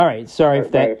All right, sorry for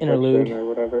that interlude. Or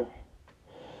whatever.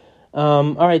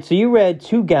 All right, so you read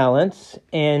Two Gallants,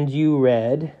 and you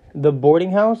read The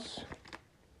Boarding House?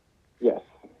 Yes.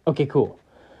 Okay, cool.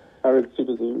 I was too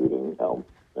busy reading Elm.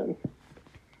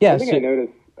 Yeah, I think I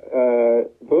noticed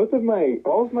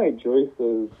all of my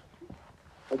Joyce's,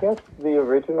 I guess the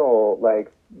original,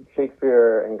 like,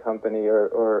 Shakespeare and Company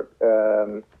or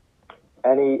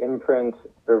any imprint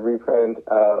or reprint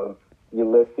of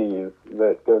Ulysses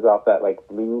that goes off that, like,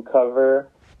 blue cover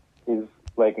is,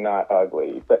 like, not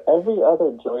ugly. But every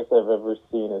other Joyce I've ever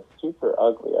seen is super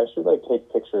ugly. I should, like,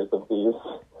 take pictures of these.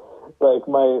 Like,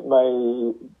 my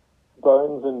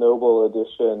Barnes & Noble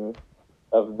edition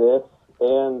of this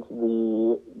and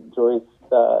the Joyce,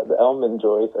 the Elman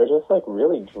Joyce are just, like,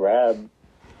 really drab.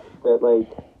 That, like,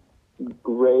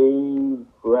 gray,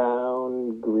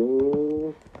 brown,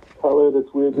 green color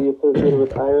that's weirdly associated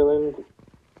with Ireland.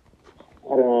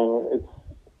 I don't know. It's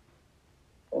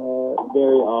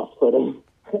very off-putting.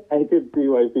 I could see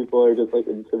why people are just, like,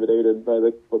 intimidated by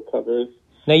the book covers.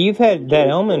 Now, you've had that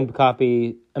Elman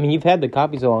copy. I mean, you've had the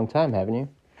copies a long time, haven't you?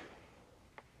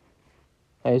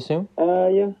 I assume?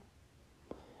 Yeah.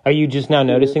 Are you just now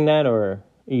noticing that, or are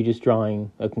you just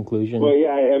drawing a conclusion? Well,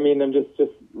 yeah, I mean, I'm just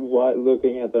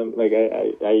looking at them. Like,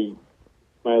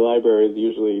 my library is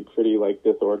usually pretty, like,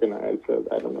 disorganized, so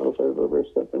I don't know if I've ever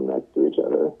set them next to each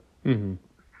other. Mm-hmm.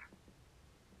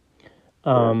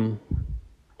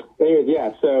 Anyways,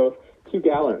 yeah, so Two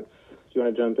Gallants. Do you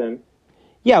want to jump in?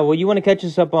 Yeah, well, you want to catch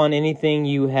us up on anything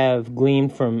you have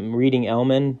gleaned from reading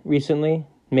Elman recently?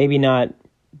 Maybe not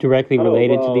directly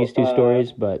related to these two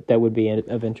stories, but that would be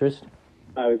of interest.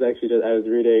 I was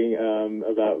reading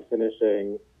about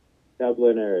finishing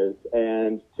Dubliners,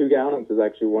 and Two Gallants is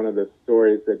actually one of the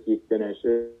stories that he finished.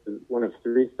 It's one of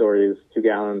three stories, Two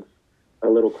Gallants, A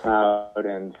Little Cloud,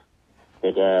 and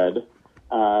The Dead,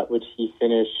 which he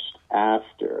finished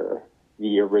after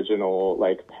the original,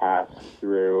 like, pass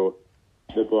through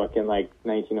the book in, like,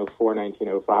 1904,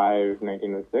 1905,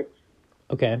 1906.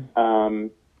 Okay.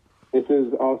 This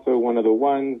is also one of the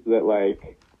ones that,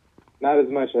 like, not as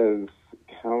much as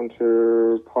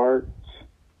Counterpart,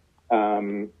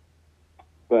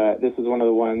 but this is one of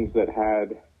the ones that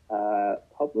had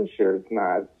publishers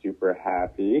not super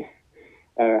happy,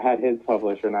 had his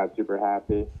publisher not super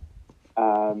happy.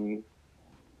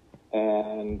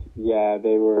 And yeah,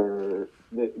 they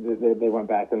went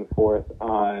back and forth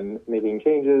on making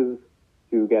changes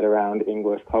to get around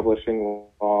English publishing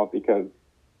law, because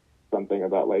something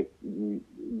about, like,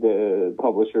 the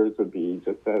publishers would be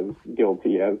just as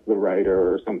guilty as the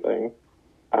writer or something.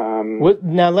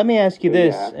 Now, let me ask you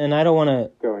this, and I don't want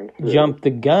to jump the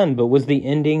gun, but was the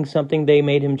ending something they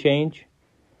made him change?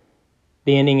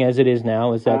 The ending as it is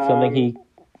now, is that something he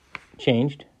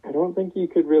changed? I don't think you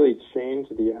could really change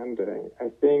the ending. I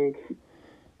think...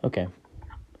 Okay.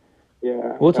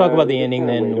 Yeah. We'll talk about the ending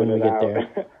then when we get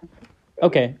there.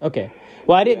 Okay.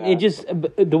 Well, I didn't. Yeah. It just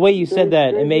the way you said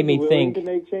that, it made me think. To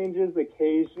make changes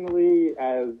occasionally,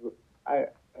 I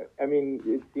mean,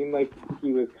 it seemed like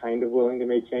he was kind of willing to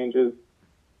make changes,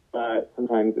 but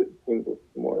sometimes it seems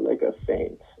more like a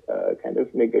feint, kind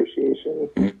of negotiation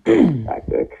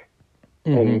tactic.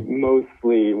 Mm-hmm. And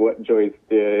mostly, what Joyce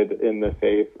did in the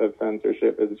face of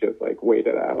censorship is just, like, wait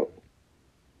it out,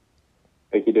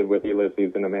 like he did with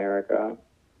Ulysses in America.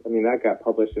 I mean, that got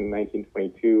published in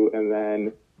 1922, and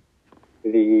then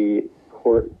the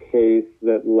court case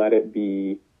that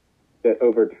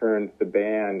overturned the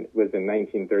ban was in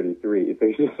 1933. So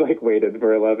he just, like, waited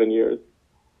for 11 years.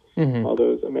 Mm-hmm. All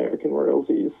those American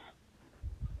royalties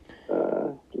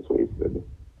just wasted.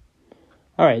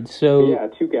 All right, so... But yeah,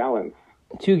 Two Gallants.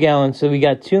 2 Gallants. So we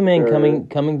got two men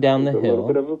coming down the hill. A little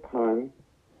bit of a pun.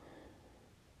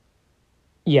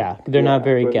 Yeah, they're not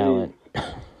very gallant.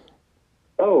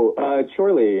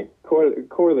 Chorley.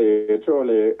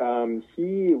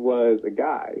 He was a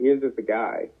guy. He is just a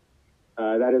guy.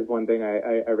 That is one thing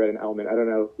I read in Elman. I don't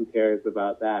know who cares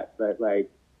about that, but,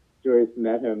 like, Joyce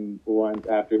met him once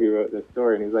after he wrote this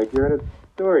story, and he's like, "You're in a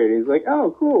story," and he's like,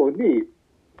 "Oh, cool, neat."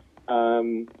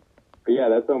 But yeah,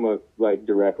 that's almost, like,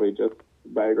 directly just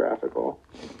biographical.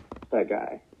 That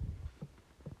guy.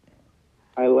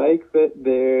 I like that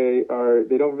they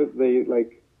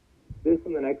like this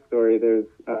in the next story. There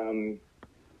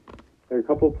are a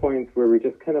couple points where we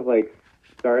just kind of, like,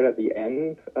 start at the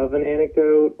end of an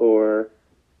anecdote, or,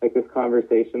 like, this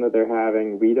conversation that they're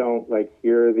having. We don't, like,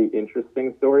 hear the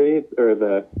interesting stories, or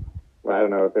I don't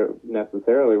know if it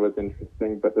necessarily was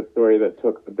interesting, but the story that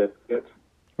took the biscuit.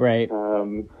 Right.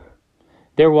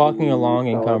 They're walking along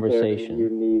in conversation.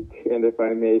 Unique, and if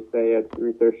I may say it,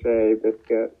 recherche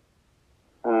biscuit.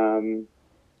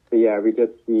 So yeah, we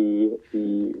just see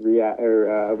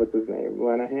what's his name,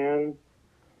 Lenahan's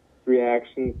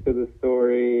reactions to the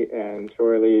story and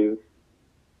Chorley's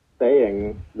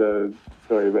saying the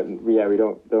story, but yeah, we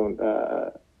don't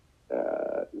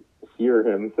hear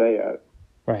him say it.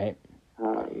 Right.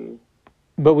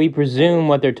 But we presume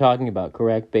what they're talking about,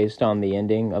 correct? Based on the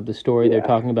ending of the story, they're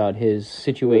talking about his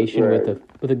situation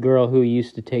with a girl who he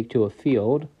used to take to a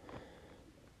field,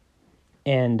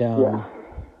 and or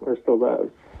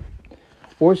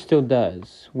still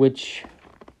does, which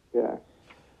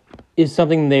is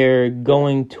something they're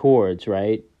going towards,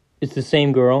 right? It's the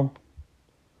same girl,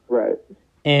 right?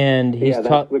 And he's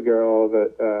that's the girl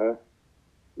that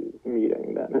he's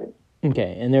meeting that night.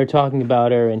 Okay, and they're talking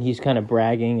about her, and he's kind of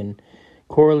bragging, and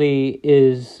Corley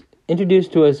is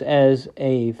introduced to us as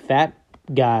a fat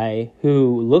guy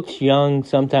who looks young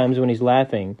sometimes when he's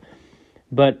laughing,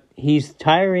 but he's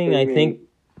tiring, I think.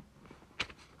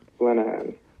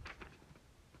 Lenahan.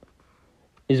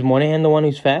 Is Moynihan the one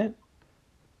who's fat?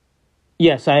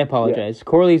 Yes, I apologize. Yeah.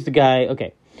 Corley's the guy,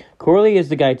 okay. Corley is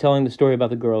the guy telling the story about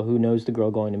the girl who knows the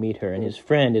girl going to meet her, and his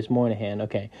friend is Moynihan,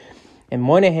 okay. And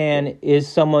Moynihan is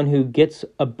someone who gets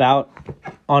about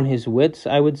on his wits,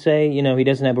 I would say. You know, he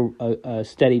doesn't have a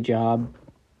steady job.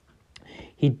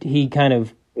 He kind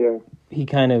of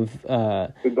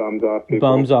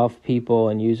bums off people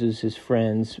and uses his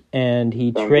friends, and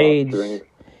he trades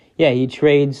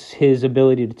his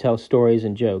ability to tell stories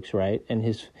and jokes, right? And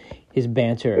his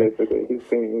banter. Basically, he's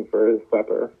singing for his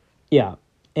supper. Yeah.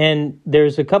 And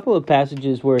there's a couple of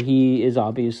passages where he is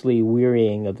obviously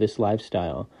wearying of this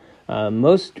lifestyle.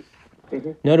 Most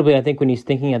notably, I think when he's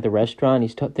thinking at the restaurant,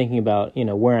 he's thinking about, you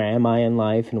know, where am I in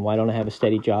life and why don't I have a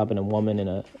steady job and a woman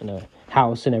and a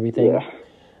house and everything. Yeah.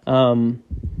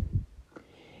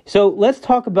 So let's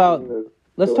talk about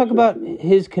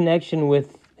his connection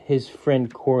with his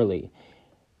friend Corley,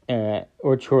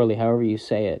 or Chorley, however you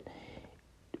say it.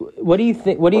 What do you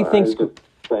think? What do you think's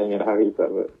saying it how he said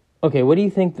it? Okay, what do you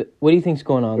think's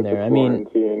going on there? I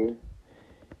mean,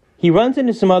 he runs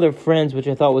into some other friends, which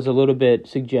I thought was a little bit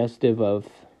suggestive of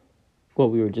what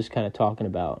we were just kind of talking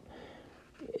about.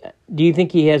 Do you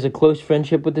think he has a close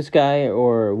friendship with this guy,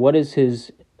 or what is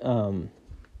his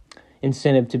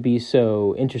incentive to be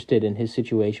so interested in his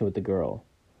situation with the girl?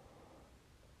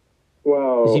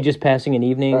 Well, is he just passing an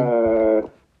evening? I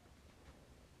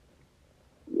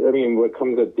mean, what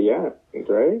comes at the end,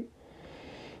 right?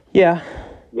 Yeah.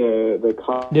 The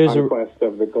conquest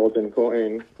of the golden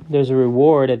coin. There's a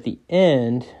reward at the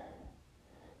end.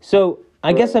 So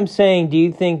I guess I'm saying, do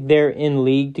you think they're in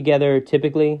league together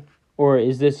typically? Or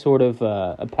is this sort of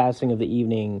a passing of the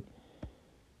evening,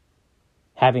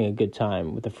 having a good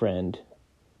time with a friend?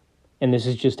 And this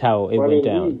is just how it went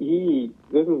down.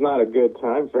 This is not a good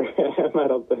time for him, I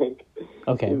don't think.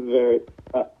 Okay. He's very...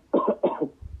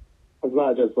 it's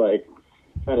not just like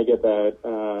trying to get that...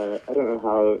 I don't know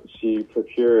how she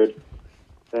procured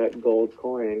that gold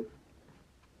coin.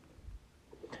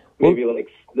 Maybe with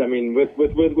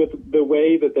the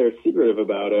way that they're secretive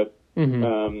about it,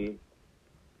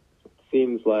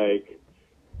 seems like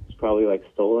it's probably like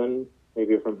stolen,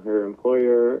 maybe from her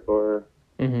employer or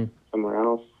somewhere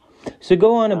else. So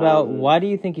go on about why do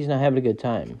you think he's not having a good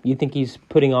time? You think he's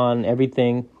putting on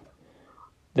everything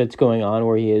that's going on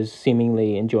where he is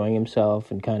seemingly enjoying himself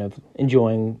and kind of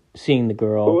enjoying seeing the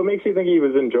girl? Well, what makes you think he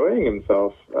was enjoying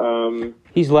himself?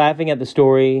 He's laughing at the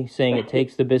story, saying it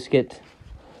takes the biscuit.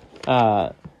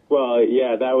 Well,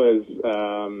 yeah, that was...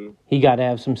 he got to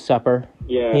have some supper.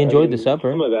 Yeah, he enjoyed the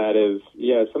supper. Some of that is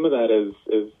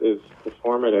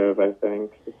performative, I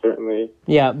think, certainly.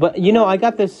 Yeah, but, you know, I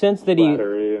got the sense that he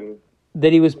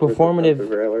was performative.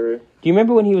 Do you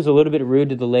remember when he was a little bit rude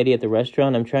to the lady at the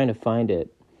restaurant? I'm trying to find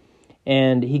it.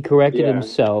 And he corrected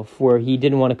himself where he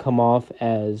didn't want to come off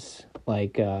as,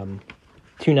 like,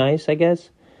 too nice, I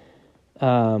guess.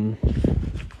 Well,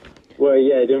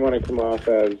 yeah, he didn't want to come off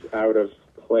as out of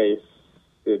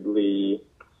placeedly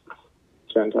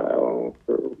Gentile.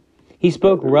 He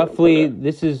spoke roughly.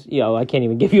 This is, I can't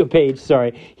even give you a page,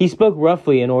 sorry. He spoke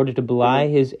roughly in order to belie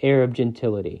his air of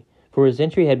gentility, for his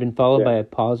entry had been followed by a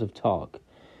pause of talk.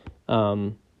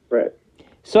 Right.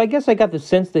 So I guess I got the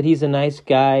sense that he's a nice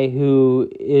guy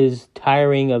who is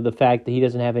tiring of the fact that he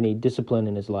doesn't have any discipline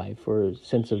in his life or a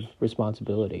sense of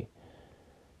responsibility.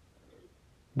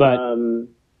 But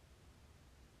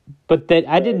that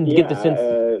I didn't get the sense...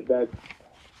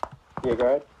 Yeah, go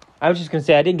ahead. I was just going to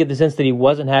say, I didn't get the sense that he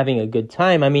wasn't having a good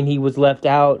time. I mean, he was left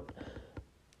out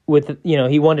with,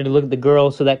 he wanted to look at the girl,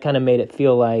 so that kind of made it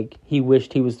feel like he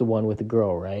wished he was the one with the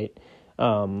girl, right?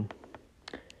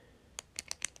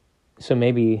 So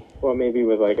maybe... Well, maybe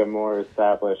with like a more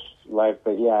established life,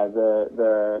 but yeah,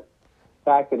 the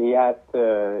fact that he has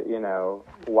to, you know,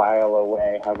 while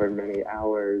away however many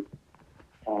hours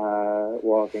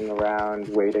walking around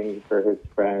waiting for his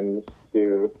friends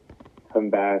to come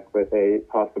back with a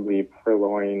possibly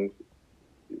purloined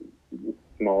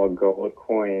small gold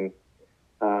coin.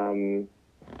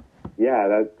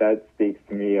 Yeah, that speaks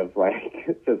to me of like,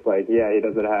 it's just like, yeah, he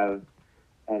doesn't have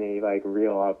any like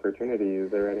real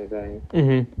opportunities or anything.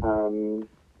 Mm-hmm.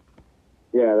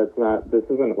 Yeah, this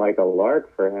isn't like a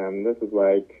lark for him. This is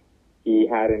like, he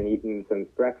hadn't eaten since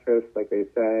breakfast, like they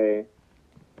say.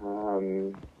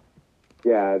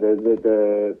 Yeah,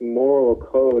 the moral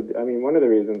code, I mean, one of the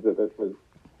reasons that this was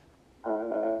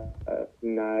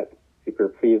not super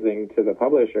pleasing to the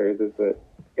publishers is that,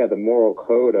 yeah, the moral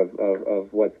code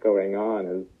of what's going on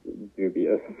is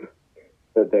dubious.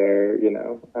 That they're, you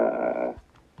know,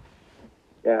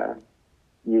 yeah,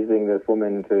 using this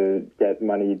woman to get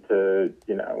money to,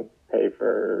 you know, pay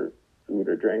for food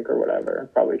or drink or whatever.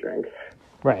 Probably drink.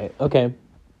 Right, okay.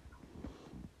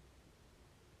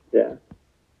 Yeah.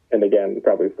 And again,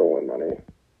 probably stolen money.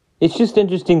 It's just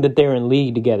interesting that they're in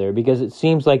league together because it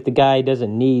seems like the guy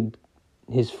doesn't need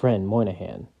his friend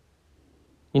Moynihan.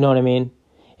 You know what I mean?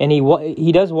 And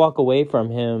he does walk away from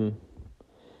him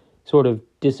sort of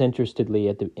disinterestedly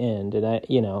at the end. And I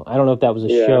don't know if that was a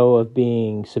show of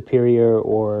being superior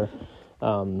or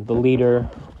the leader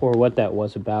or what that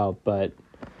was about. But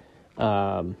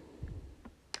I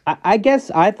guess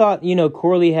I thought, you know,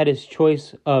 Corley had his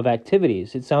choice of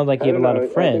activities. It sounds like he had a lot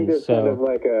of friends. I think there's kind of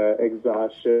like a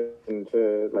exhaustion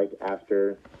to like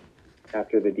after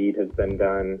the deed has been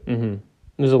done. Mm-hmm.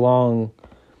 It was a long...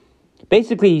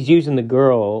 Basically, he's using the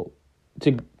girl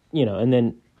to, you know, and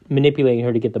then manipulating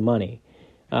her to get the money.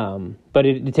 But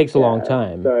it takes a long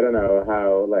time. So I don't know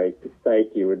how, like,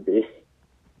 psyche would be.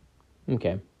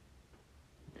 Okay.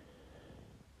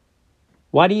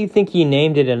 Why do you think he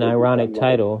named it an ironic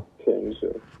title? Change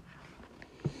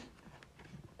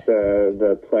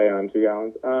the play on 2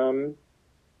 gallons.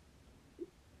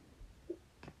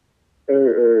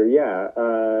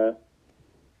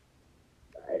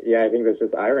 Yeah, I think that's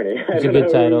just irony. It's a good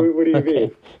title. What do you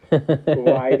mean?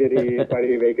 Why did he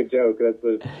make a joke? That's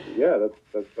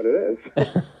what it is.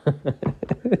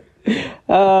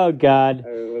 Oh God.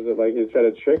 Was it like he's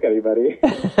trying to trick anybody?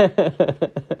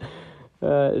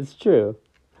 It's true.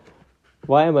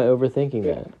 Why am I overthinking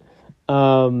that?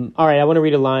 All right, I want to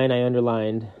read a line I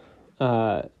underlined,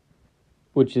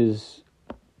 which is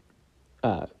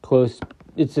close.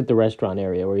 It's at the restaurant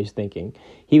area where he's thinking.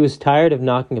 He was tired of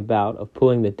knocking about, of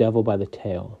pulling the devil by the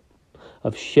tail,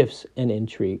 of shifts and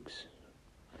intrigues.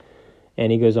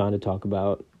 And he goes on to talk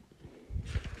about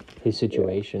his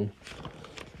situation.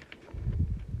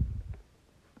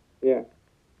 Yeah.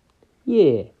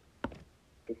 Yeah.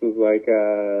 This is like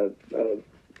a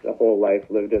whole life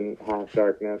lived in half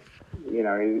darkness. You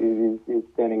know, he's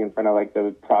standing in front of like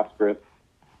the prosperous,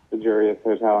 luxurious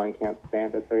hotel and can't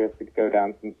stand it, so he has to go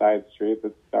down some side streets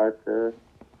that's darker.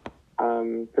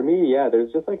 For me, yeah,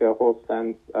 there's just like a whole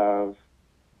sense of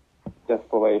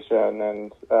desolation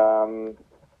and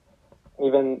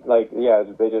even like, yeah,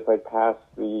 they just like passed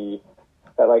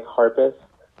that like harpist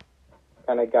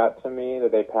kind of got to me,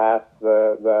 that they passed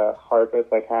the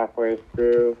harpist like halfway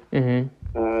through.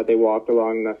 Mm-hmm. They walked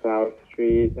along Nassau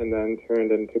Street and then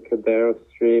turned into Cadero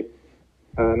Street.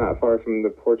 Not far from the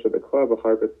porch of the club, a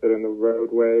harpist stood in the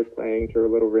roadway, playing to a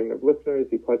little ring of listeners.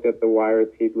 He plucked at the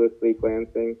wires heedlessly,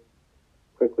 glancing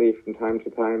quickly from time to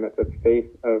time at the face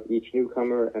of each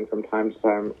newcomer, and from time to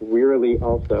time wearily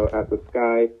also at the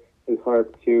sky. His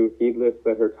harp, too, heedless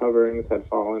that her coverings had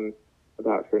fallen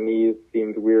about her knees,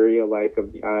 seemed weary alike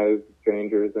of the eyes of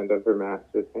strangers and of her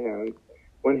master's hands.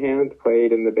 One hand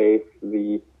played in the bass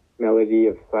the melody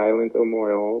of Silent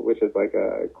O'Moyle, which is like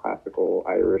a classical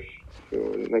Irish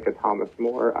tune, like a Thomas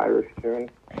More Irish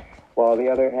tune, while the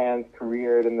other hand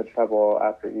careered in the treble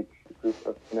after each group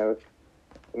of notes.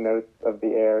 The notes of the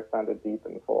air sounded deep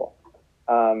and full.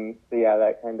 So yeah,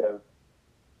 that kind of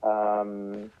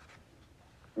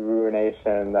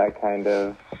ruination, that kind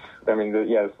of, I mean,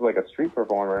 it's like a street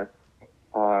performer.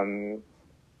 A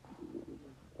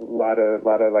lot of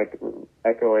like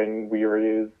echoing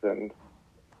wearies and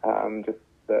just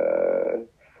the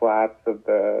flats of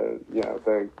the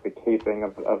casing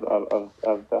of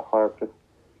the harp just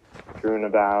strewn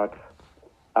about.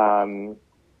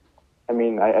 I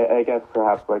mean, I guess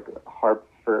perhaps like harps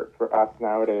for us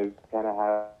nowadays kind of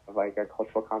have like a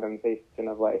cultural connotation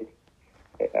of like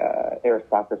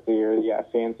aristocracy or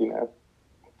fanciness.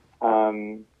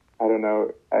 I don't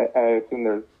know. I assume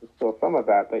there's still some of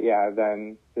that, but yeah.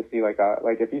 Then to see like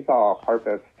if you saw a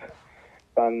harpist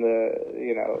on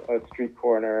a street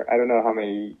corner. I don't know how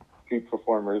many street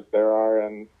performers there are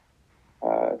in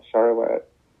Charlotte.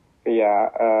 But yeah,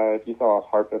 if you saw a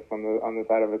harpist on the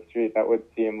side of a street, that would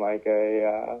seem like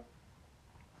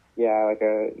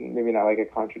maybe not like a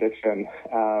contradiction.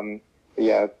 But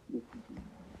yeah, it's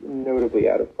notably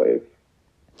out of place.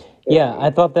 Yeah,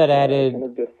 I thought that added kind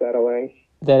of just settling.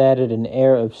 That added an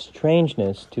air of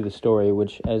strangeness to the story,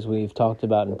 which, as we've talked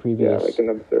about in previous like an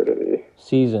absurdity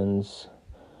seasons,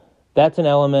 that's an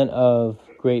element of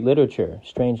great literature,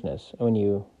 strangeness. And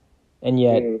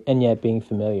yet being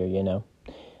familiar, you know.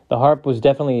 The harp was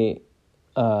definitely.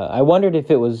 I wondered if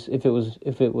it was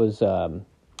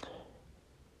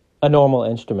a normal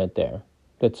instrument there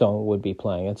that someone would be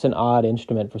playing. It's an odd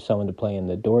instrument for someone to play in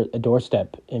a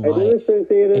doorstep. In my I do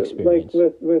associate it experience.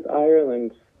 like with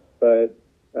Ireland, but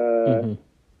I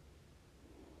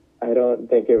don't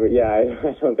think it would. Yeah, I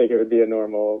don't think it would be a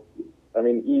normal. I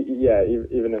mean,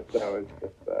 even if so, it's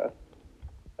just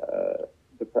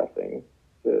depressing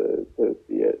to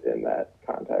see it in that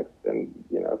context, and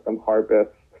some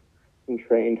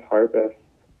trained harpist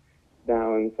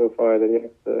down so far that he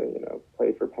has to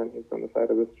play for pennies on the side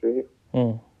of the street.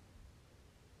 I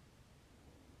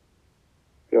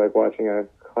feel like watching a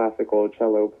classical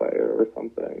cello player or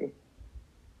something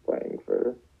playing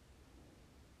for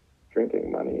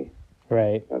drinking money.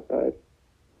 Right. Outside.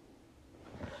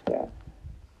 Yeah.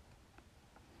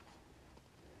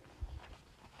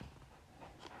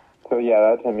 So yeah,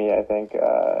 that to me I think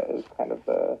is kind of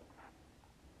the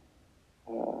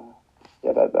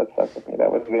that stuck with me.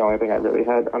 That was the only thing I really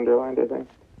had underlined, I think.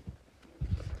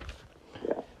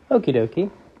 Yeah. Okie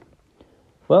dokie.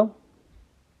 Well,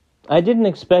 I didn't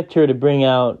expect her to bring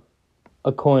out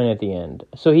a coin at the end.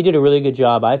 So he did a really good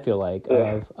job, I feel like,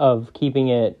 of keeping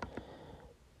it,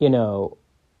 not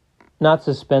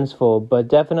suspenseful, but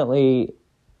definitely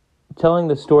telling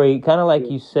the story, kind of like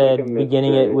you said, like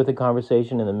beginning it with a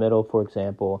conversation in the middle, for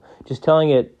example. Just telling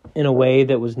it in a way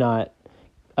that was not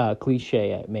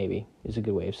cliche, maybe, is a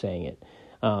good way of saying it.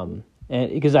 And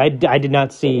because I did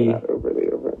not see... Not overly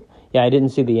over. Yeah, I didn't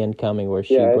see the end coming where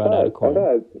she brought out a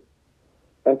coin.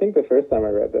 I think the first time I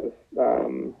read this,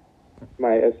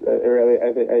 my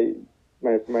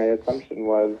assumption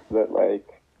was that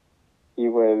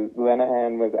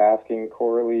Lenehan was asking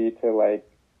Corley to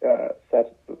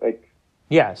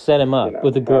set him up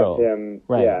with a girl.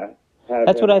 Right. Yeah.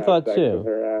 That's what I thought sex too. With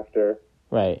her after.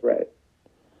 Right. Right.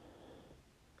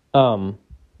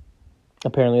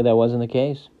 Apparently that wasn't the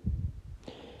case.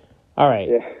 All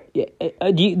right. Yeah.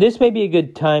 This may be a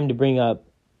good time to bring up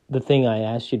the thing I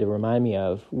asked you to remind me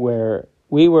of, where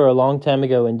we were a long time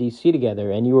ago in D.C.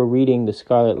 together, and you were reading The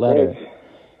Scarlet Letter, Right.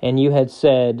 and you had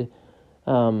said,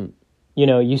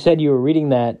 you said you were reading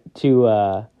that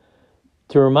to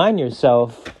remind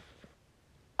yourself.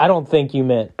 I don't think you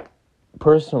meant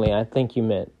personally. I think you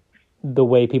meant the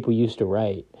way people used to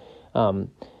write. To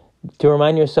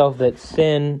remind yourself that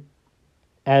sin,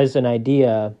 as an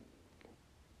idea,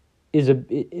 is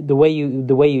the way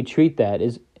you treat that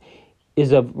is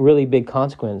a really big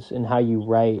consequence in how you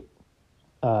write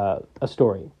a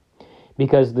story,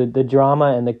 because the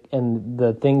drama and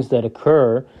the things that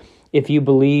occur, if you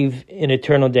believe in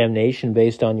eternal damnation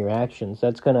based on your actions,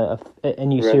 that's gonna,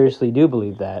 and you seriously do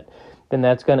believe that, then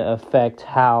that's gonna affect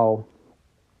how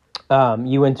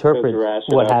you interpret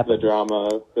what happens. The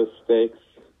drama, the stakes.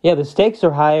 Yeah, the stakes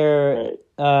are higher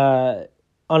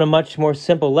on a much more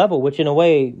simple level, which in a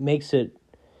way makes it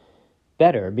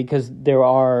better, because there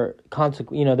are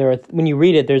when you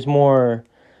read it, there's more,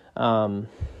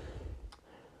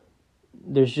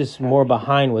 there's just more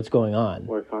behind what's going on.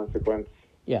 More consequence.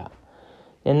 Yeah,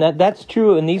 and that's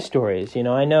true in these stories.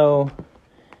 I know.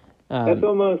 That's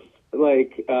almost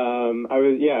like I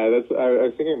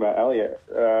was thinking about Eliot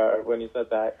when you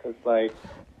said that, because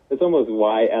it's almost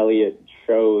why Eliot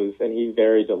chose, and he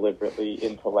very deliberately,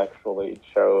 intellectually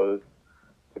chose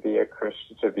to be a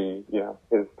Christian, to be,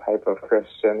 his type of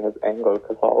Christian, his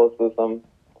Anglo-Catholicism.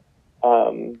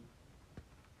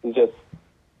 Just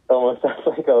almost sounds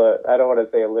like I don't want to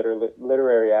say a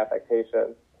literary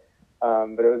affectation,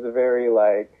 but it was a very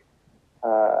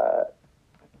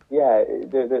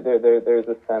there's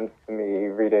a sense to me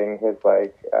reading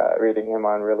reading him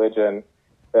on religion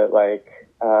that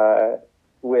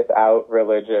without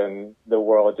religion the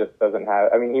world just doesn't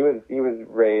have. I mean, he was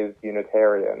raised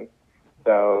Unitarian,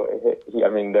 so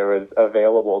there was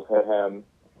available to him,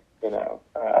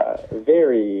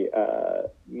 very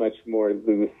much more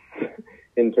loose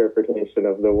interpretation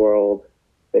of the world,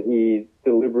 that he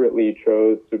deliberately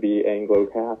chose to be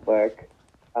Anglo-Catholic,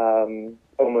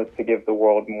 almost to give the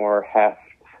world more heft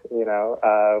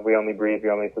we only breathe, we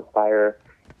only perspire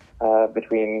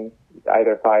between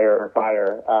either fire or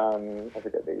fire. I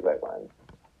forget the exact line.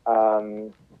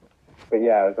 But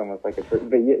yeah, it was almost like just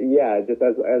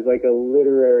as like a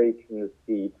literary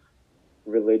conceit,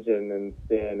 religion and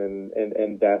sin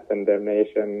and death and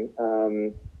damnation,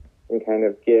 and kind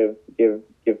of give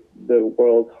the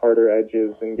world's harder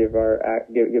edges and give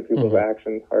people's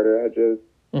actions harder edges.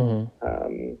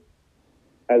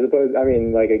 As opposed,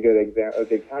 like a good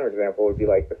counterexample would be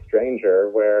like The Stranger,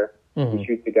 where he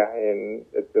shoots a guy and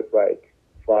it's just like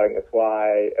slotting a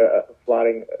fly,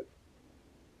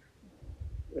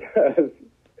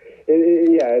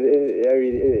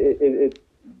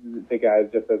 the guy's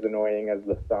just as annoying as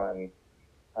the sun,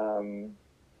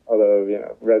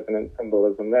 although resonant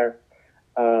symbolism there.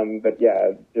 But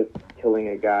yeah, just killing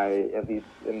a guy at least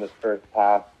in the first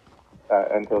pass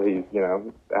until he's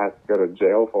has to go to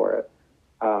jail for it.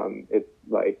 It's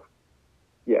like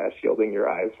shielding your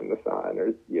eyes from the sun,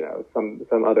 or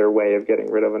some other way of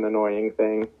getting rid of an annoying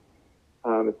thing.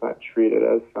 It's not treated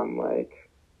as some like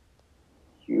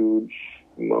huge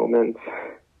momentous.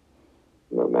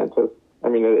 I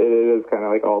mean, it is kind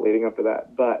of like all leading up to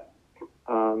that, but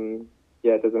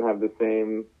it doesn't have the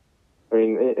same. I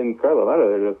mean, in Scarlet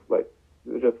Letter,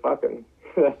 they're just fucking.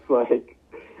 That's like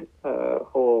a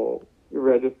whole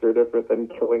register different than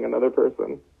killing another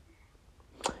person.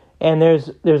 And there's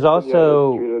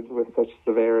also treated with such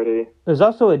severity. There's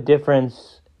also a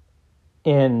difference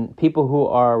in people who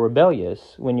are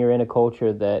rebellious when you're in a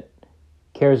culture that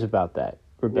cares about that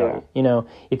rebellion. Yeah.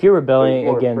 If you're rebelling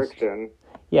against friction.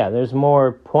 There's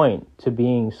more point to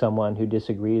being someone who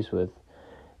disagrees with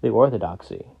the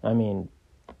orthodoxy. I mean,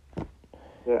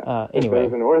 anyway. If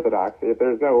there's an orthodoxy, if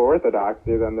there's no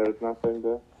orthodoxy, then there's nothing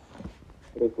to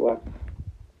is left.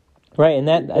 Right, and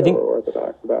that I think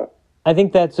orthodox about. I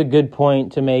think that's a good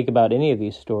point to make about any of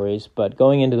these stories. But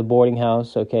going into the boarding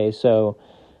house, okay, so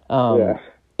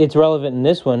it's relevant in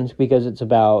this one because it's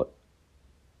about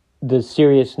the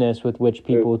seriousness with which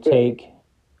people take,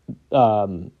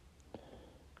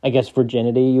 I guess,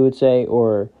 virginity, you would say,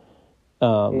 or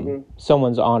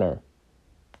someone's honor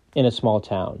in a small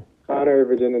town. Honor,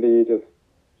 virginity, just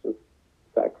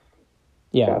sex.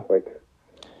 Yeah.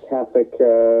 Catholic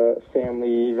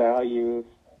family values.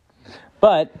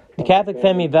 But the Catholic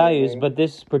family values, but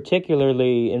this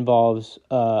particularly involves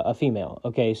a female.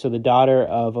 Okay, so the daughter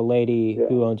of a lady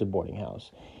who owns a boarding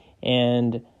house.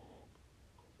 And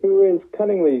who is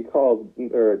cunningly called,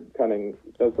 or cunning,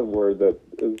 that's a word that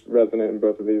is resonant in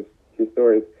both of these two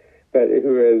stories, but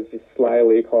who is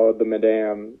slyly called the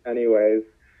Madame anyways,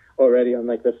 already on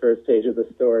like the first page of the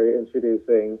story,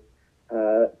 introducing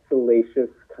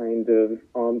salacious kind of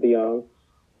ambiance.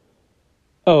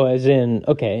 Oh, as in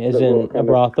a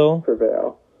brothel?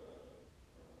 Prevail.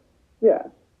 Yeah.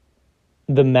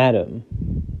 The Madam.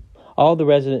 All the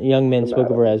resident young men spoke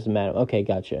of her as the Madam. Okay,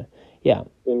 gotcha. Yeah.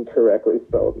 Incorrectly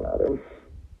spelled Madam.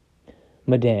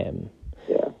 Madame.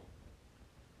 Yeah.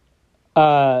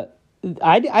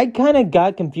 I kind of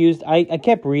got confused. I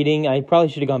kept reading. I probably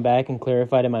should have gone back and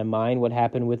clarified in my mind what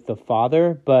happened with the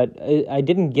father, but I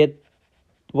didn't get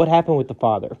what happened with the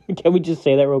father. Can we just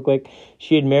say that real quick?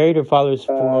 She had married her father's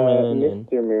foreman.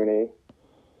 Mr. Mooney.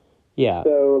 Yeah.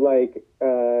 So,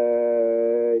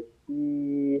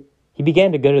 he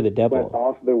began to go to the devil. Went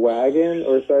off the wagon,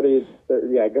 or go to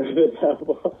the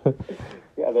devil.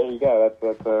 Yeah, there you go.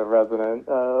 That's a resonant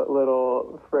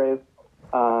little phrase.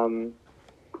 So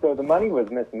the money was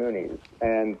Miss Mooney's,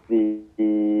 and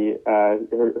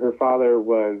her father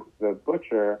was the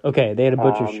butcher. Okay, they had a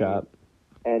butcher shop.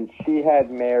 And she had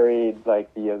married,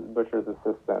 the butcher's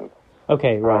assistant.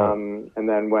 Okay, right. And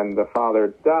then when the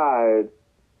father died,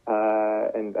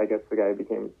 and I guess the guy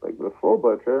became, the full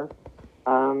butcher,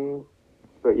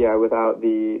 but yeah, without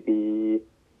the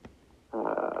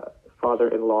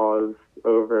father-in-law's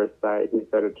oversight, he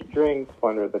started to drink,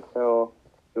 plunder the till,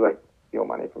 to, steal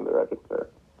money from the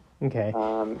register. Okay.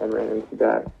 And ran into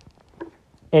debt.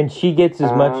 And she gets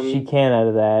as much as she can out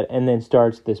of that, and then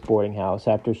starts this boarding house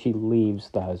after she leaves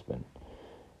the husband,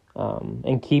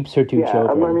 and keeps her two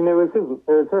children. I mean, it was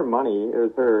her money. It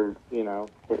was her, it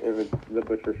was the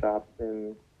butcher shop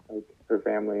and her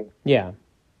family. Yeah.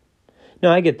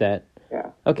 No, I get that.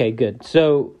 Yeah. Okay, good.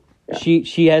 So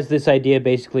she has this idea,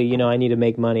 basically, I need to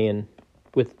make money and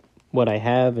with what I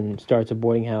have, and starts a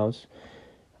boarding house.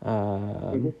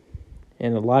 And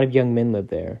a lot of young men live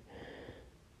there.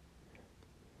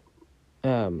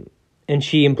 And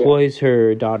she employs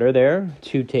her daughter there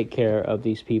to take care of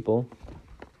these people.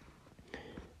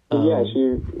 Polly.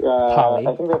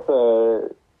 I think that's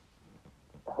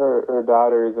her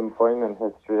daughter's employment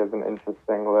history is an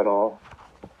interesting little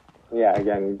yeah,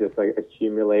 again, just like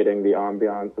accumulating the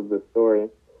ambiance of the story.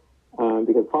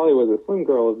 Because Polly was a slim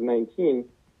girl of 19,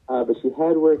 but she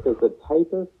had worked as a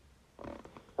typist.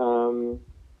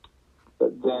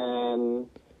 But then,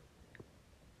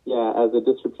 yeah, as a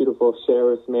disreputable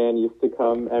sheriff's man used to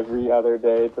come every other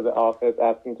day to the office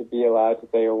asking to be allowed to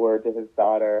say a word to his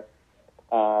daughter.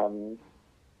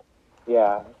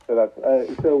 Yeah, so that's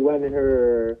so when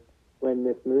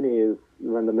Miss Mooney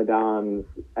when the Madame's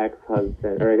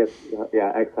ex-husband, or I guess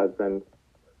ex-husband,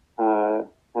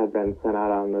 had been sent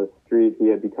out on the street, he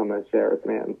had become a sheriff's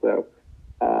man. So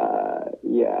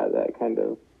yeah, that kind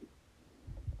of,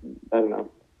 I don't know,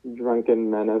 drunken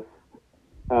menace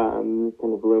kind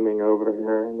of looming over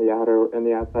her in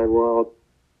the outside world.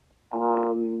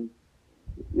 And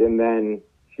then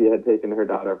she had taken her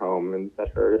daughter home and set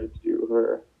her to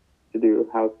do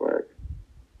housework.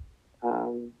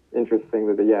 Interesting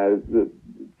that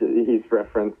he's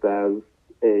referenced as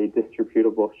a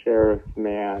disreputable sheriff's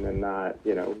man and not,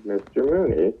 Mr.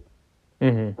 Mooney.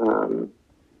 Mm-hmm.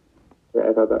 Yeah,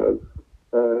 I thought that was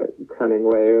a cunning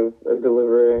way of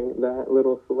delivering that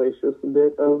little salacious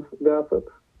bit of gossip,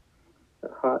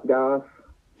 hot goss.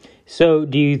 So,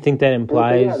 do you think that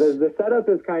implies? So, yeah, the setup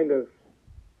is kind of.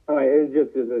 Oh, it's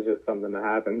just something that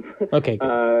happens. Okay.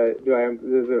 Does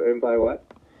it imply what?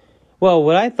 Well,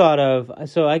 what I thought of,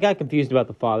 so I got confused about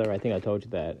the father. I think I told you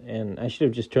that, and I should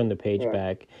have just turned the page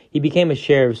back. He became a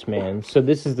sheriff's man, so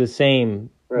this is the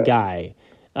same guy.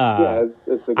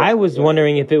 It's the guy. I was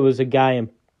wondering if it was a guy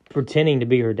pretending to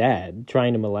be her dad,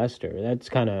 trying to molest her. That's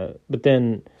kind of, but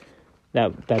then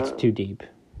that's too deep.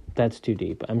 That's too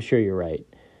deep. I'm sure you're right.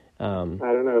 I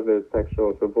don't know if there's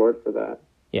sexual support for that.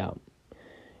 Yeah.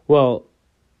 Well,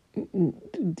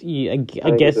 I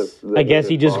guess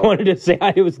he just wanted to say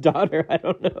hi to his daughter. I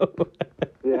don't know.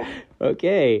 Yeah.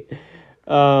 Okay.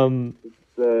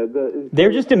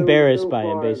 They're just embarrassed by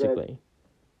him, basically.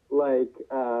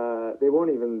 They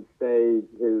won't even say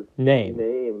his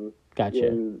name. Gotcha.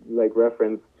 In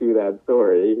reference to that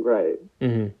story, right?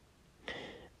 Mm-hmm.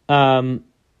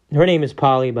 Her name is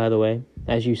Polly, by the way,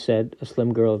 as you said, a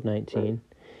slim girl of 19.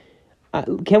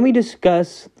 Right. Can we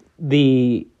discuss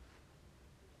the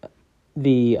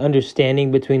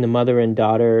understanding between the mother and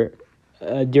daughter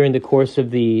during the course of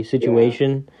the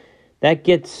situation? Yeah. That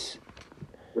gets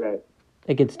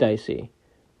dicey.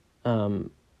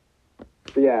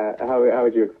 Yeah, how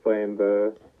would you explain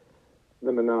the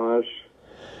menage?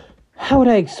 How would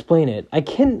I explain it? I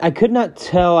could not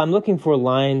tell. I'm looking for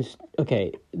lines.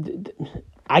 Okay,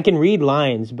 I can read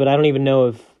lines, but I don't even know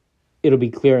if it'll be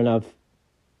clear enough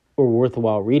or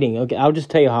worthwhile reading. Okay, I'll just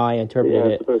tell you how I interpreted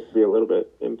it. It's supposed to be a little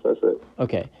bit implicit.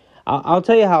 Okay, I'll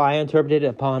tell you how I interpreted it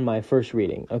upon my first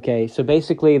reading. Okay, so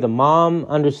basically the mom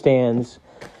understands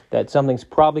that something's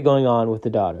probably going on with the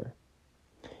daughter.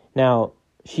 Now,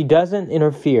 she doesn't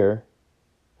interfere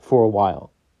for a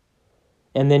while,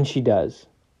 and then she does.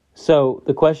 So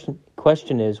the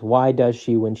question is, why does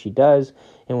she when she does,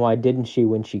 and why didn't she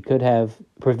when she could have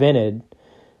prevented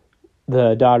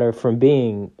the daughter from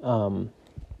being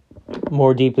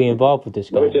more deeply involved with this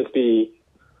guy? It would just be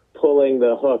pulling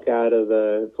the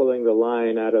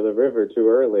line out of the river too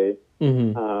early.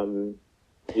 Mm-hmm.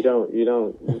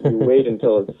 You wait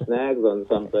until it snags on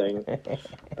something.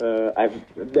 I've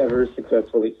never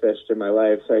successfully fished in my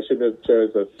life, so I shouldn't have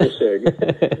chosen fishing.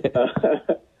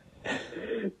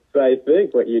 So I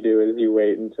think what you do is you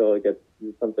wait until it gets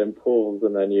something pulls,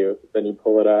 and then you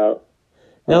pull it out.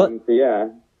 Now, so yeah,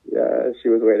 she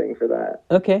was waiting for that.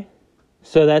 Okay.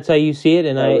 So that's how you see it,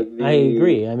 and I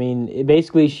agree. I mean,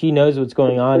 basically, she knows what's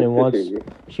going on and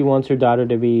she wants her daughter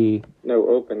to be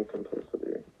open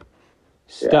complicity,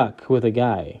 stuck with a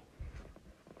guy.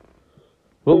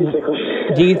 Well,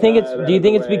 do you think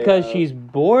it's because she's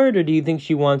bored, or do you think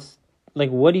she wants?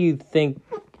 What do you think?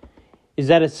 Is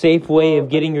that a safe way of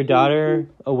getting your daughter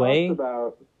away?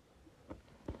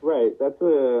 That's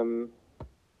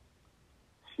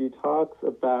she talks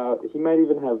about he might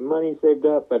even have money saved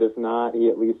up, but if not, he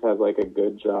at least has a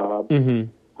good job.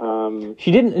 Mm-hmm.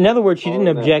 She didn't. In other words, she didn't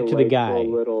object to the guy.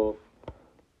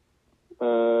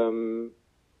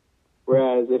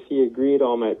 Whereas if he agreed,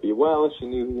 all might be well. She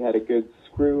knew he had a good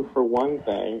screw for one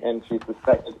thing, and she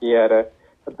suspected he had a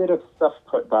bit of stuff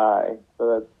put by. So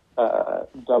that's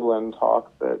Dublin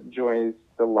talk that Joy's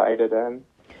delighted in.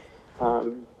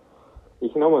 You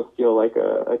can almost feel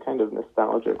a kind of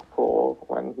nostalgic pull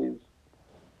when he's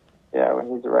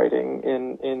writing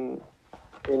in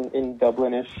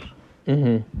Dublinish.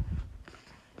 Mm-hmm.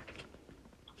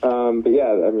 But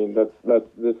yeah, I mean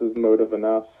this is motive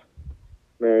enough.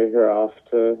 Marry her off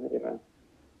to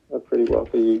a pretty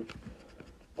wealthy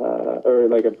or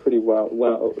like a pretty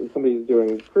somebody's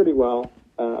doing pretty well.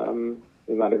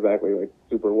 Not exactly like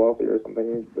super wealthy or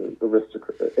something. The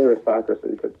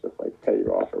aristocracy could just like pay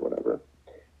you off or whatever.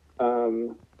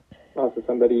 Also,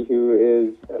 somebody who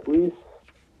is at least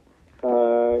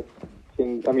there's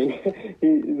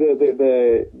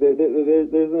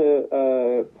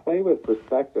a play with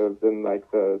perspectives in like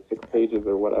the 6 pages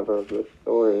or whatever of this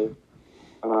story.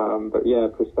 But yeah,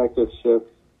 perspective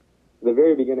shifts the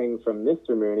very beginning from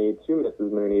Mr. Mooney to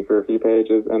Mrs. Mooney for a few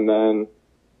pages, and then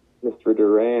Mr.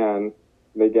 Duran,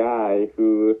 the guy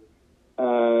who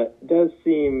does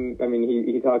seem, I mean,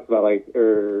 he talks about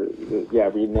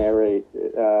we narrate,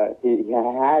 he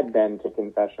had been to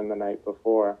confession the night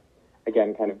before,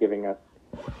 again, kind of giving us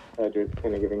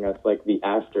like the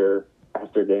after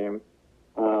game.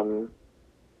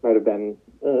 Might have been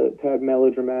a tad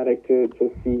melodramatic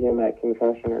to see him at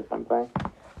confession or something.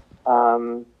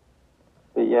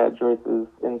 But yeah, Joyce's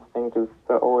instinct is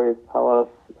to always tell us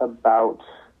about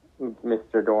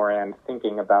Mr. Doran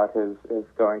thinking about his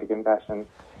going to confession.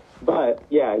 But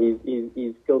yeah,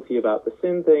 he's guilty about the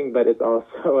sin thing, but it's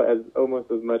also almost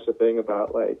as much a thing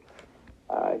about like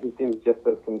he seems just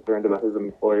as concerned about his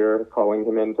employer calling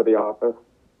him into the office.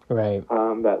 Right.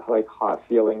 That like hot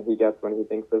feeling he gets when he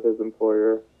thinks of his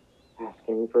employer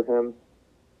asking for him.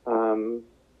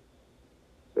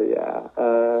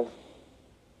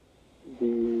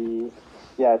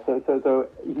 So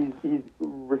he's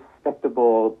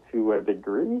respectable to a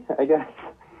degree, I guess.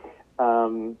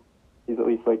 He's at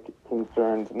least like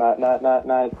concerned, not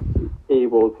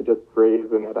able to just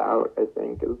brazen it out, I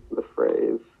think is the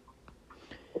phrase.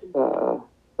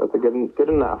 That's a good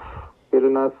enough. Good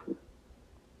enough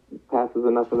passes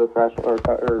enough of the threshold,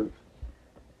 or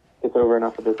gets over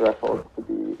enough of the threshold to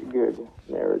be good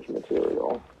marriage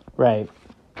material. Right.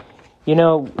 You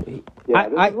know, this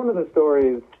is one of the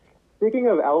stories. Speaking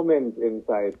of Ellman's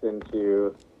insights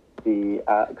into the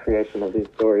creation of these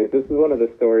stories, this is one of the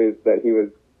stories that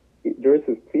Joyce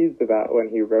was pleased about when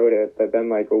he wrote it, but then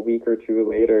like a week or two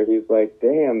later, he's like,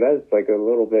 damn, that's like a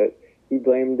little bit, he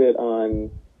blamed it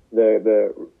on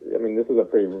this is a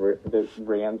pretty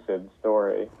rancid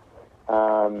story.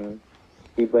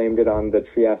 He blamed it on the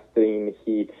Triestine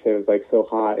heat. It was like so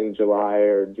hot in July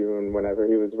or June whenever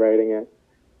he was writing it.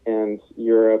 And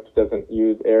Europe doesn't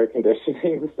use air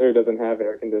conditioning, or doesn't have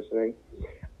air conditioning.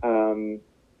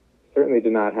 Certainly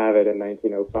did not have it in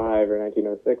 1905 or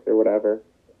 1906 or whatever.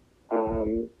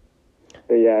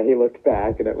 So yeah, he looked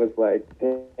back and it was like,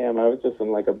 damn, I was just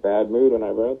in like a bad mood when I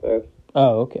wrote this.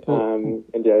 Oh, okay. And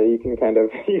yeah, you can kind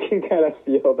of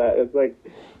feel that. It's like.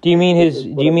 Do you mean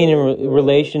in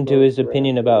relation to his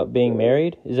opinion about being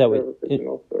married? Is that what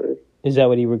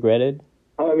he regretted?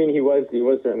 Oh, I mean, he was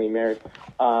certainly married.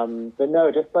 But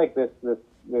no, just like this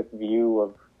view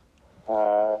of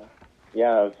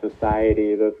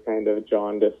society, this kind of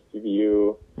jaundiced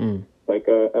view, like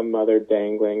a mother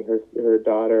dangling her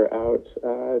daughter out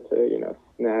to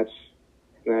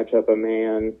snatch up a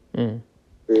man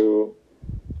through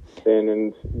sin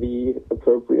and the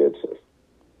appropriate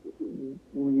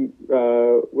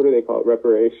what do they call it,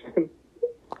 reparation.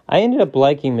 I ended up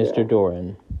liking Mr.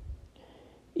 Doran,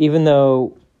 even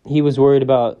though he was worried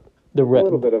about a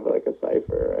little bit of like a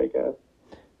cipher, I guess.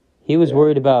 He was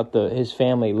worried about his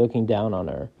family looking down on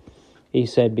her. He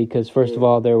said because first of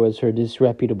all there was her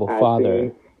disreputable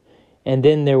father, and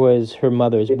then there was her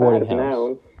mother's boarding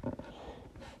house.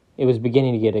 It was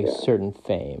beginning to get a certain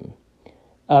fame.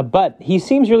 But he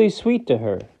seems really sweet to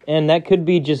her, and that could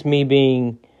be just me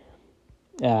being,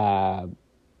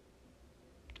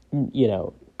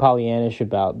 Pollyannish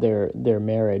about their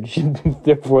marriage,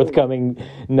 their forthcoming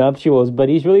nuptials. But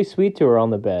he's really sweet to her on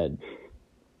the bed.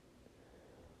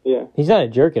 Yeah, he's not a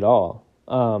jerk at all.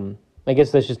 I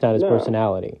guess that's just not his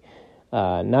personality.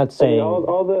 Not saying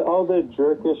all the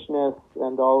jerkishness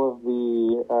and all of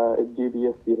the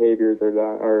dubious behaviors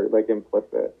are like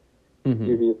implicit. Mm-hmm.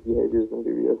 Dubious behaviors and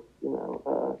dubious,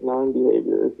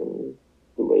 non-behaviors and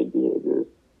delayed behaviors.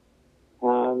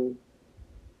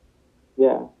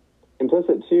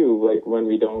 Implicit too, like when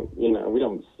we don't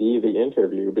see the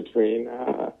interview between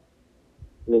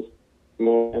Miss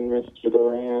Moore and Mr.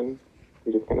 Doran.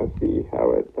 We just kind of see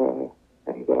how it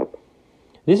ends up.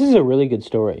 This is a really good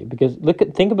story because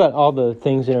think about all the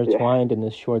things intertwined in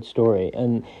this short story,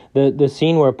 and the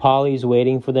scene where Polly's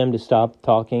waiting for them to stop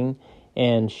talking.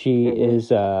 And she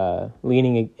is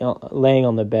laying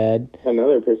on the bed.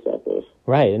 Another perspective.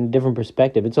 Right, and a different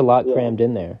perspective. It's a lot crammed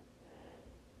in there.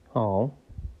 Oh.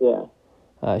 Yeah.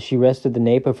 She rested the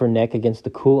nape of her neck against the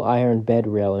cool iron bed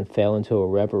rail and fell into a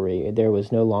reverie. There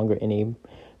was no longer any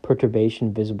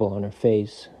perturbation visible on her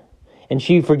face. and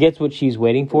she forgets what she's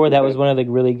waiting for. That was one of the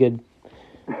really good.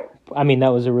 I mean, that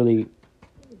was a really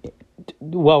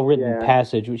well-written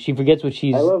passage. She forgets what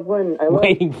she's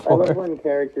waiting for. I love when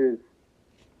characters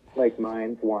like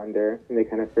minds wander and they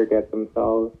kind of forget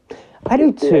themselves. I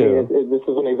do too. This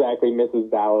isn't exactly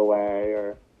Mrs. Dalloway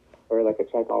or like a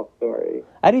Chekhov story.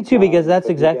 I do too, because that's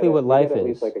exactly what life is. At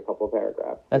least like a couple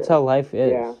paragraphs. That's how life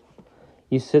is. Yeah.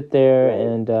 You sit there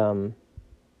and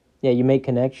you make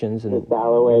connections, and Mrs.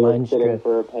 Dalloway is sitting drift.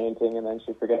 for a painting, and then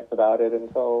she forgets about it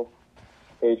until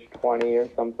age 20 or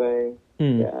something.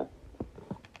 Yeah.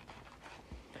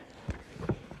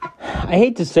 I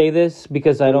hate to say this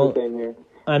because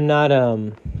I'm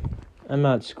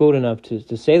not schooled enough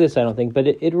to say this, I don't think, but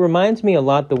it reminds me a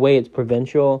lot the way it's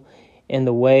provincial and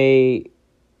the way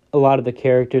a lot of the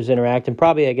characters interact, and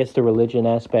probably, I guess, the religion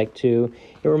aspect too.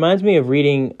 It reminds me of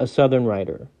reading a Southern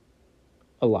writer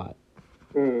a lot,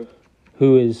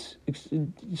 who is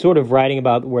sort of writing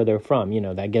about where they're from.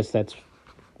 I guess that's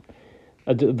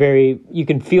you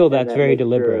can feel that's very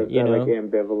deliberate, like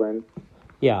ambivalent.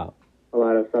 Yeah. A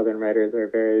lot of Southern writers are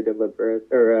very deliberate,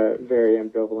 or very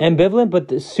ambivalent. Ambivalent,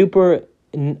 but super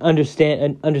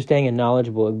understanding and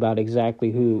knowledgeable about exactly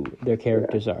who their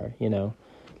characters are.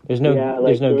 There's no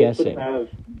guessing. Have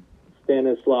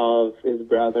Stanislav, his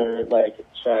brother, like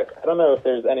Czech. I don't know if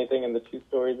there's anything in the two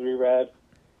stories we read,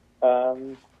 if I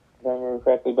remember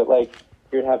correctly, but like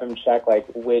you would have him check like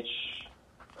which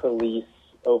police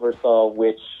oversaw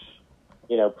which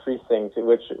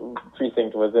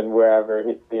precinct was in wherever,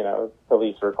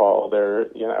 police were called, or,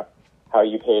 how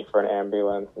you paid for an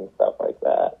ambulance and stuff like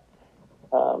that.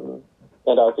 And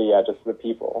also, just the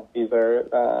people. These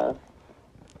are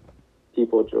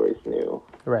people Joyce knew.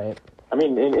 Right. I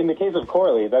mean, in the case of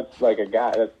Corley, that's like a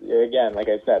guy, that's, again, like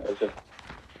I said, that's just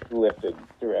lifted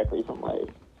directly from life.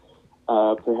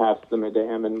 Perhaps the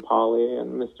Madame and Polly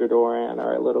and Mr. Doran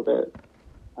are a little bit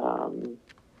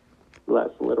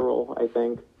less literal, I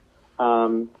think.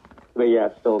 But yeah,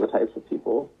 still the types of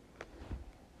people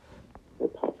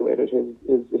that populated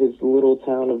his little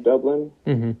town of Dublin.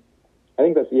 Mm-hmm. I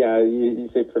think that's, you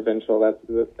say provincial, that's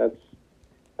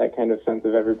that kind of sense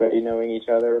of everybody knowing each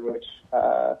other, which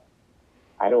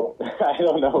I don't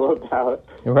know about.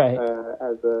 Right.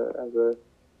 As a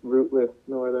rootless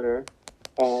northerner.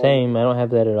 Same, I don't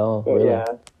have that at all. Really.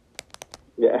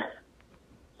 Yeah.